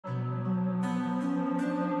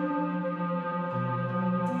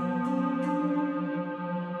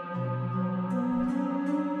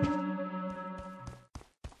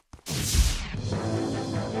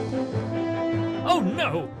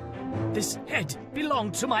This head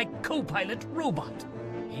belonged to my co-pilot robot.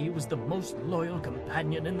 He was the most loyal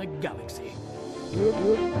companion in the galaxy.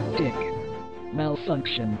 Dick.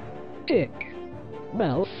 Malfunction. Dick.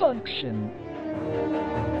 Malfunction.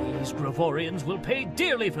 These Gravorians will pay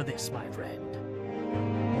dearly for this, my friend.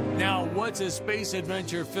 Now, what's a space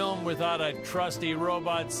adventure film without a trusty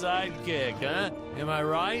robot sidekick, huh? Am I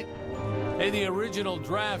right? In the original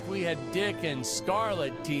draft, we had Dick and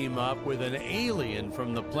Scarlet team up with an alien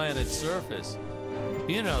from the planet's surface.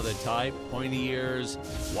 You know the type, pointy ears,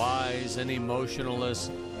 wise and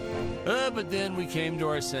emotionless. But then we came to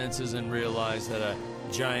our senses and realized that a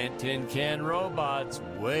giant tin can robot's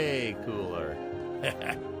way cooler.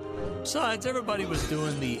 Besides, everybody was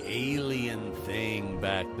doing the alien thing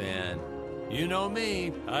back then. You know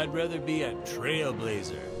me, I'd rather be a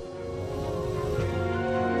trailblazer.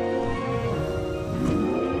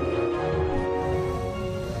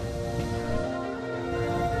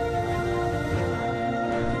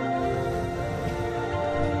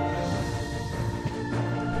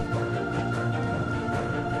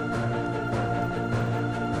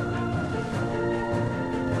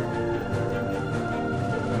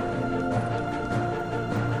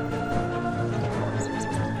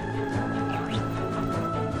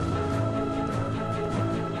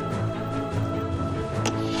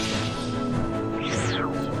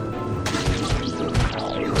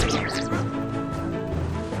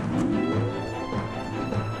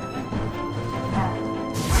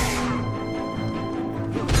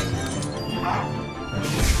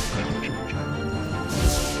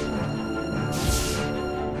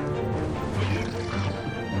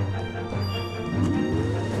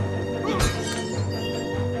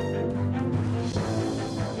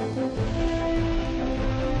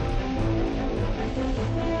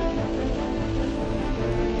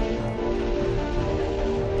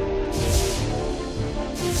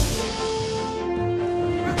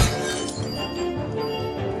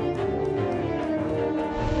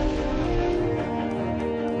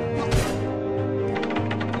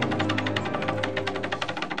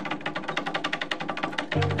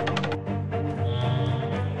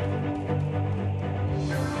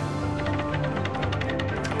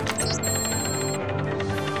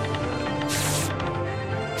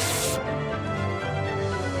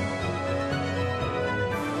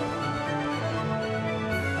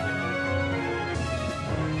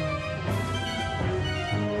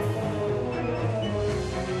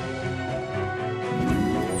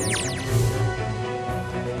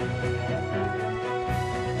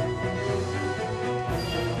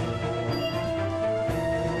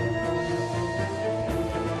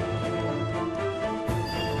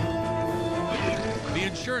 The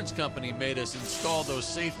insurance company made us install those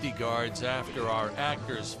safety guards after our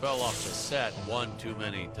actors fell off the set one too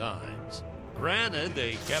many times. Granted,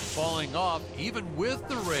 they kept falling off even with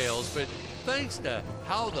the rails, but thanks to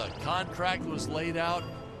how the contract was laid out,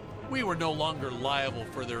 we were no longer liable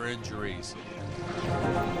for their injuries.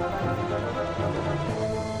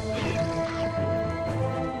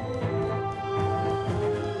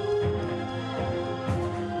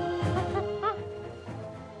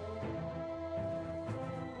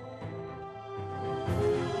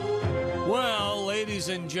 Well, ladies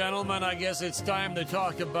and gentlemen, I guess it's time to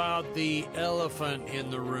talk about the elephant in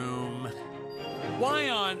the room. Why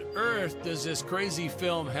on earth does this crazy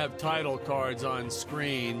film have title cards on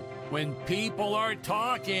screen when people are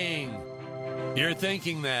talking? You're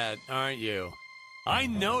thinking that, aren't you? I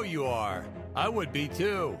know you are. I would be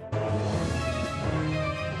too.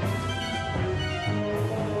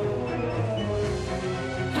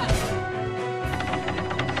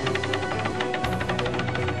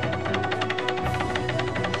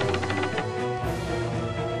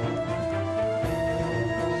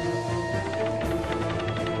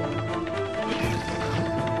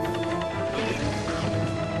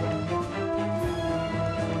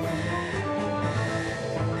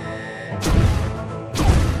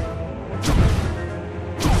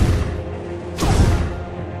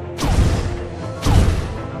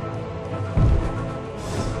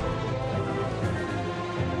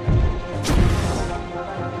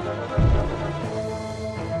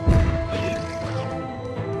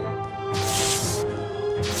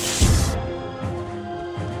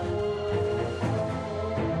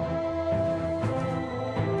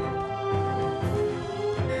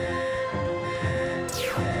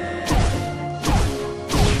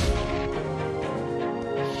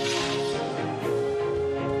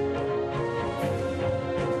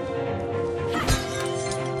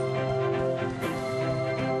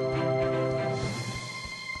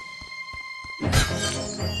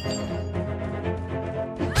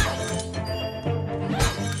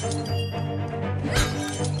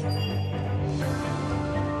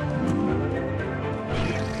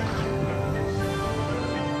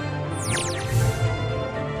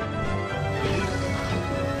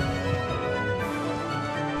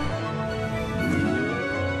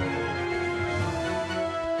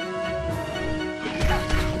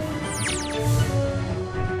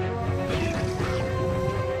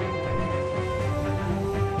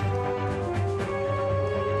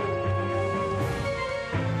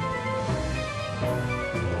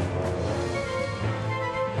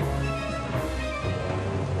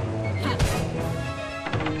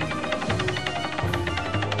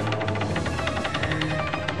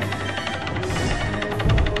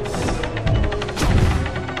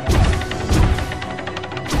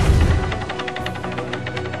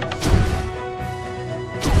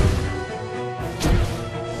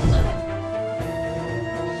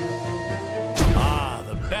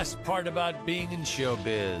 part about being in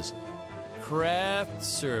showbiz. Craft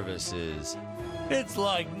services. It's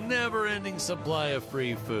like never-ending supply of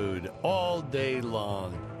free food all day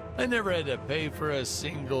long. I never had to pay for a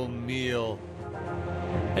single meal.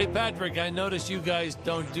 Hey, Patrick, I noticed you guys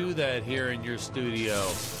don't do that here in your studio.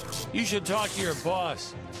 You should talk to your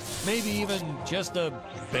boss. Maybe even just a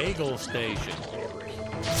bagel station.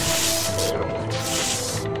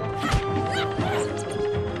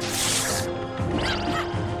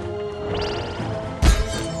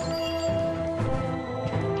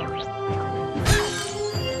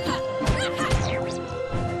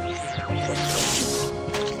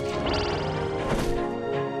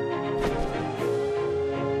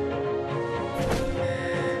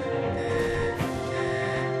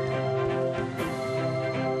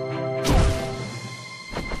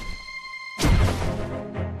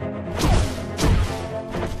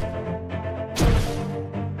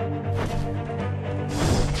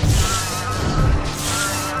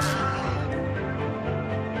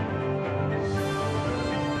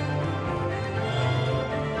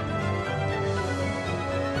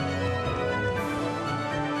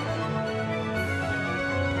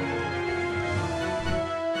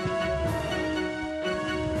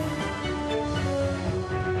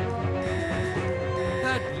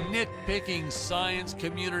 Nitpicking science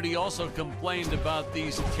community also complained about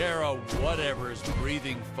these Terra whatevers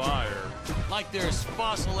breathing fire. Like there's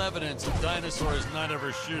fossil evidence of dinosaurs not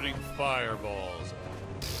ever shooting fireballs.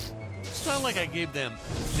 It's not like I gave them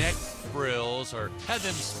neck frills or had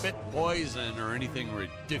them spit poison or anything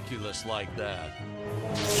ridiculous like that.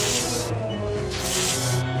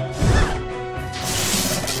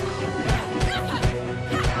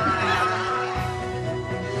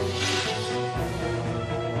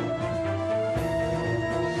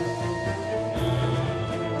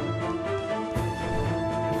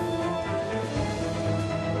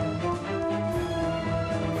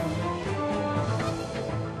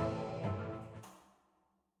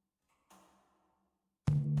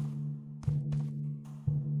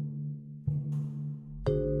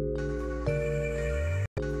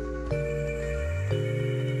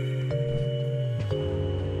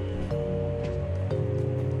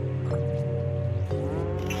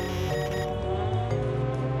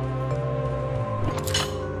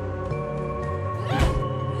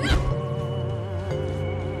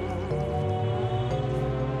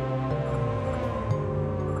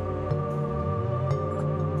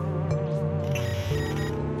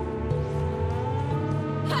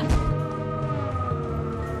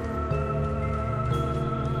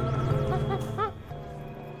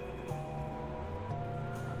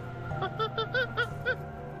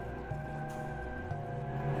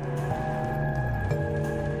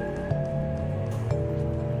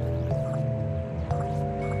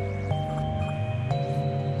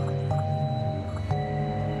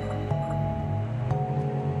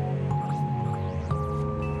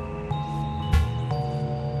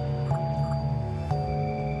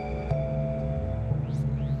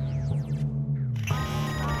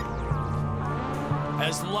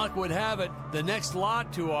 As luck would have it, the next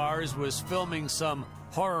lot to ours was filming some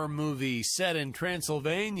horror movie set in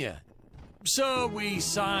Transylvania. So we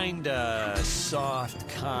signed a soft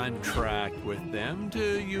contract with them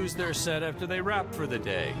to use their set after they wrapped for the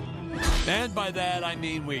day. And by that, I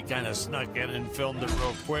mean we kind of snuck in and filmed it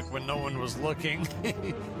real quick when no one was looking.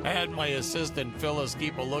 I had my assistant Phyllis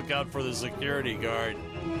keep a lookout for the security guard.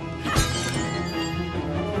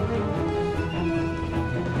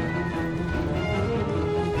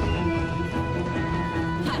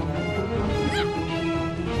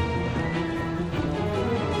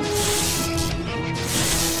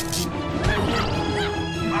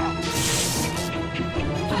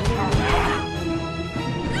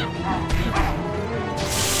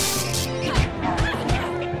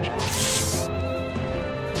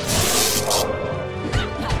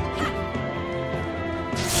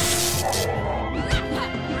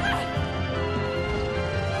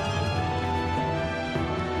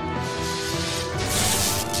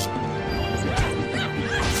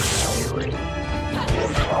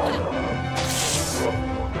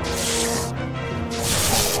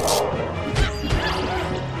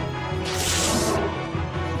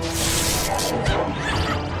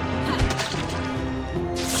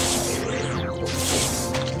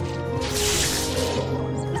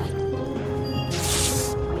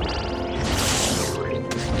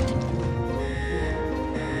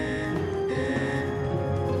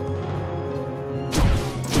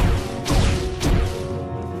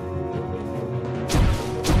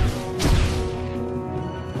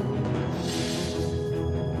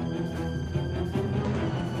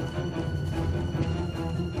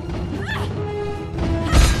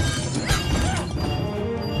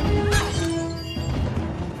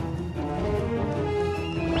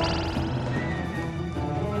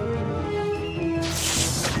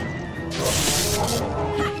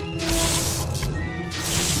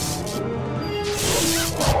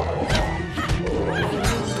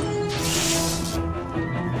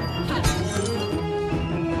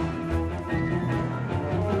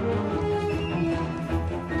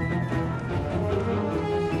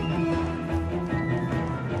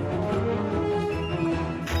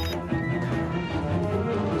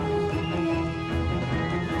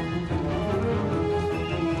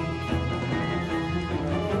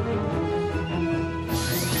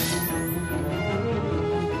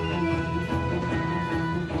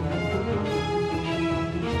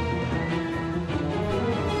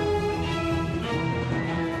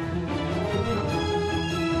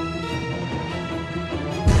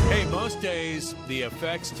 days, the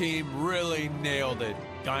effects team really nailed it.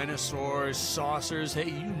 Dinosaurs, saucers, hey,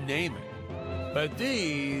 you name it. But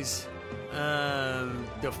these,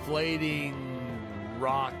 deflating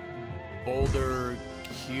rock boulder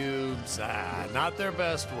cubes, not their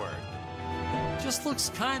best work. Just looks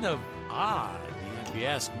kind of odd, if you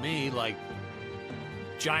ask me, like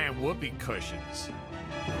giant whoopee cushions.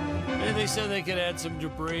 And they said they could add some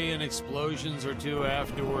debris and explosions or two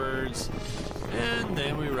afterwards. And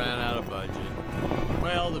then we ran out of budget.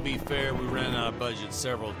 Well, to be fair, we ran out of budget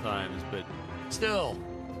several times, but still,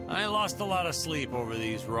 I lost a lot of sleep over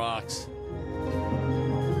these rocks.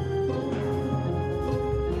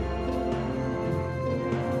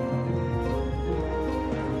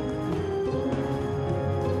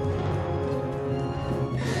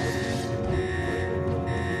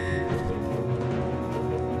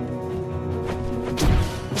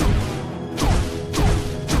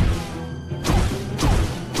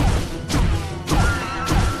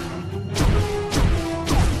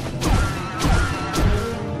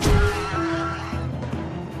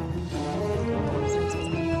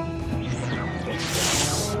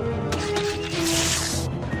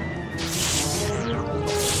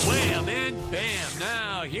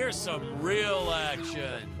 Some real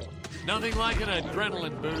action. Nothing like an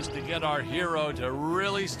adrenaline boost to get our hero to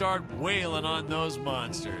really start wailing on those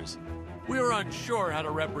monsters. We were unsure how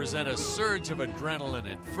to represent a surge of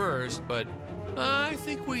adrenaline at first, but I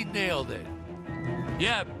think we nailed it.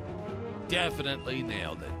 Yep, definitely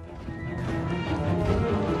nailed it.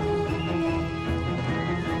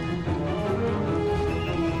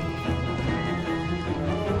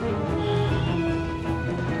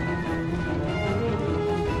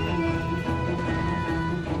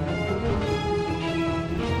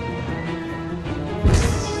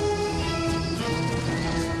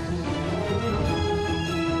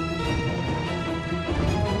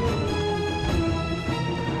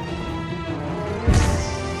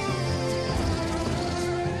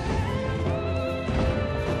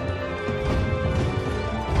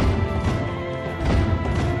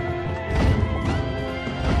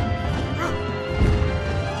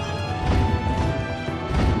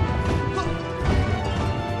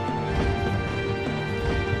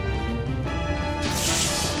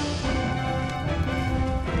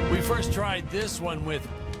 Tried this one with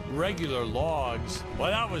regular logs.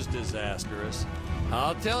 Well, that was disastrous.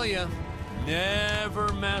 I'll tell you,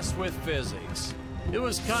 never mess with physics. It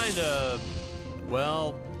was kind of,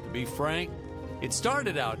 well, to be frank, it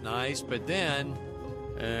started out nice, but then,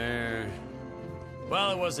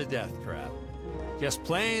 well, it was a death trap. Just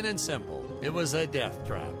plain and simple, it was a death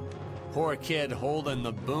trap. Poor kid holding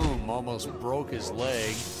the boom almost broke his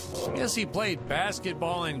leg. Guess he played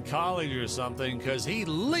basketball in college or something, because he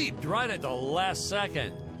leaped right at the last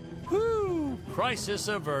second. Whew! Crisis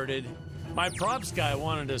averted. My props guy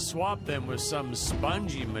wanted to swap them with some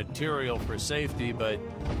spongy material for safety, but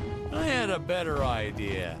I had a better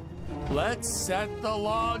idea. Let's set the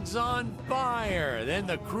logs on fire. Then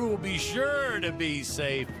the crew will be sure to be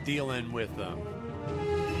safe dealing with them.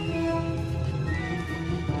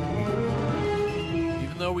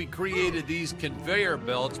 Though we created these conveyor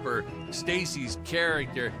belts for Stacy's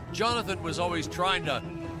character, Jonathan was always trying to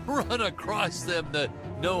run across them to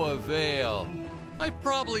no avail. I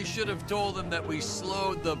probably should have told him that we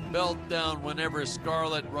slowed the belt down whenever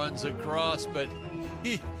Scarlet runs across, but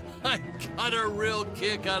I got a real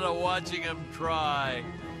kick out of watching him try.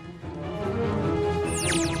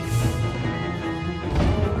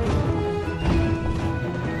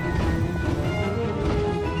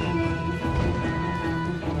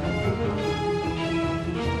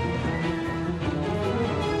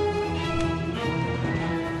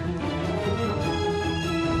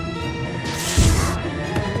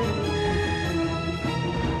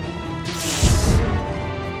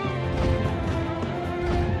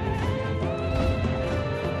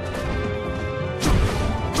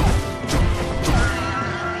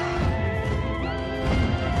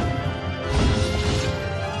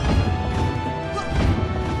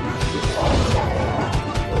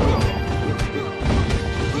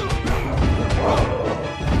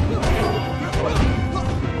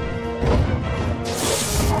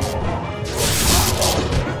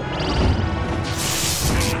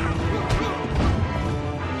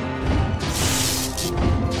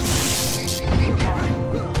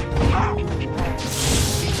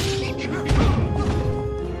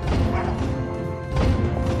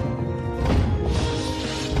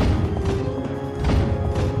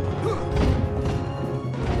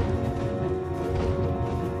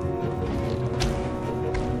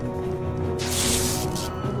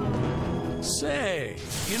 Say,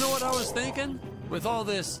 you know what I was thinking? With all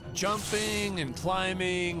this jumping and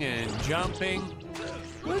climbing and jumping,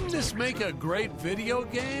 wouldn't this make a great video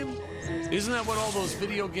game? Isn't that what all those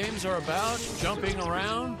video games are about? Jumping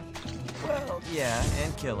around? Well, yeah,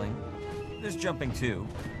 and killing. There's jumping too,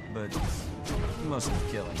 but mostly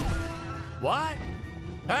killing. What?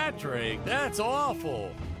 Patrick, that's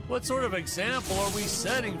awful. What sort of example are we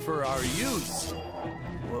setting for our youth?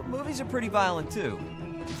 Well, movies are pretty violent too.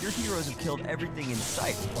 Your heroes have killed everything in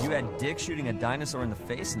sight. You had Dick shooting a dinosaur in the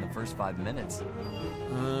face in the first 5 minutes.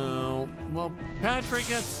 Well, Patrick,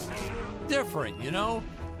 that's different, you know?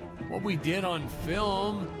 What we did on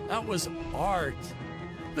film, that was art.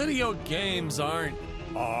 Video games aren't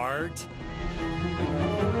art.